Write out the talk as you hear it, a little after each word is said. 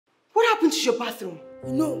happened to your bathroom?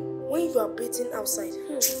 You know, when you are bathing outside,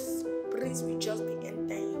 breeze will just be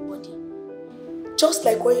entering your body. Just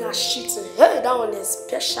like when you are shitting. Hey, that one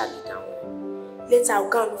especially that one. Later I'll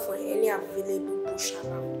go and look for any available bush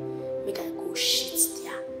around. Make I go shit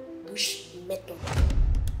there. Bush method.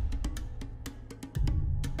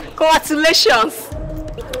 Congratulations!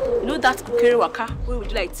 You know that Kukere Waka we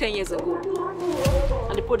did like 10 years ago?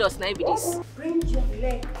 And the product now be this. Bring your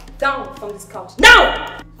leg down from this couch.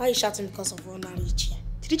 Now! Why are you shouting because of ordinary chair?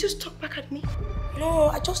 Did you just talk back at me? No,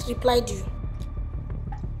 I just replied you.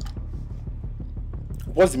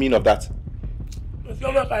 What's the meaning of that?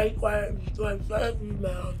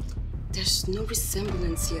 There's no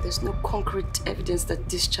resemblance here. There's no concrete evidence that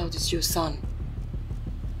this child is your son.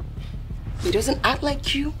 He doesn't act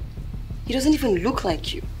like you. He doesn't even look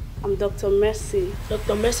like you. I'm Dr. Mercy.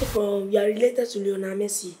 Dr. Mercy you are related to Leonard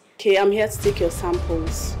Mercy. Okay, I'm here to take your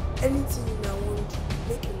samples. Anything you want,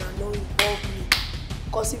 make you not involve me.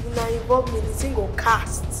 Because if you not involve me, the thing will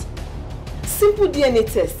cast. Simple DNA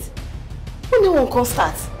test. When no one can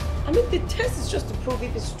start. I mean, the test is just to prove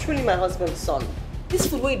if it's truly my husband's son. This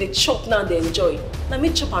food where they chop now, they enjoy. Now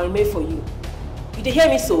me chop and remain for you. You they hear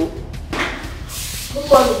me so? Good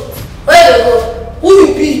morning. Where you go? Who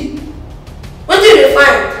you be? What did you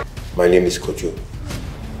find? My name is Kojo,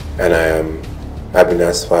 and I am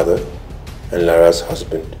Abina's father and Lara's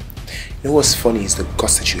husband. You know what's funny is the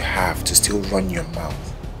guts that you have to still run your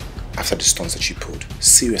mouth after the stunts that you pulled.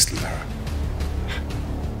 Seriously, Lara.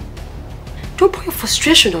 Don't put your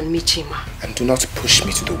frustration on me, Chima. And do not push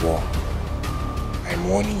me to the wall. I'm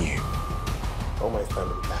warning you. All my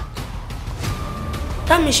family back.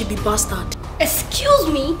 That means she be bastard. Excuse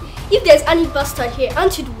me? If there's any bastard here,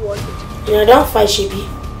 aren't you the one? Yeah, don't fight, Shebi.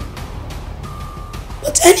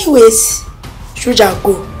 But anyways, Soja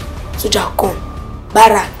go, Soja come.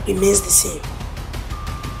 Barak remains the same.